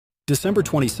December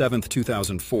 27,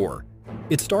 2004.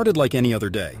 It started like any other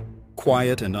day,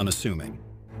 quiet and unassuming.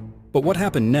 But what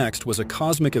happened next was a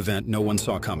cosmic event no one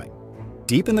saw coming.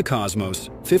 Deep in the cosmos,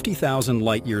 50,000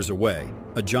 light-years away,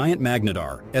 a giant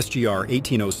magnetar, SGR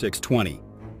 1806-20,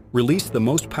 released the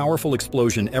most powerful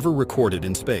explosion ever recorded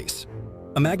in space.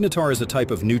 A magnetar is a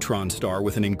type of neutron star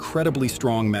with an incredibly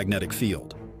strong magnetic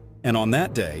field. And on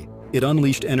that day, it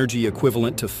unleashed energy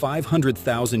equivalent to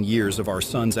 500,000 years of our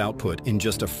sun's output in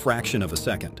just a fraction of a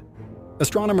second.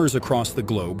 Astronomers across the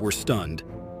globe were stunned.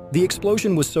 The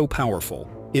explosion was so powerful,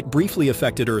 it briefly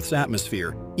affected Earth's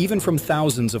atmosphere, even from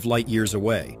thousands of light-years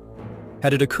away.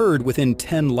 Had it occurred within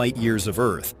 10 light-years of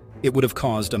Earth, it would have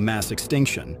caused a mass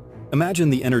extinction. Imagine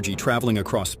the energy traveling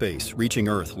across space, reaching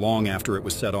Earth long after it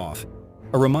was set off.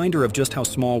 A reminder of just how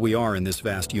small we are in this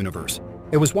vast universe.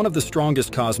 It was one of the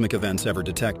strongest cosmic events ever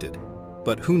detected.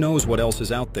 But who knows what else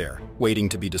is out there, waiting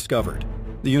to be discovered?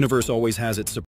 The universe always has its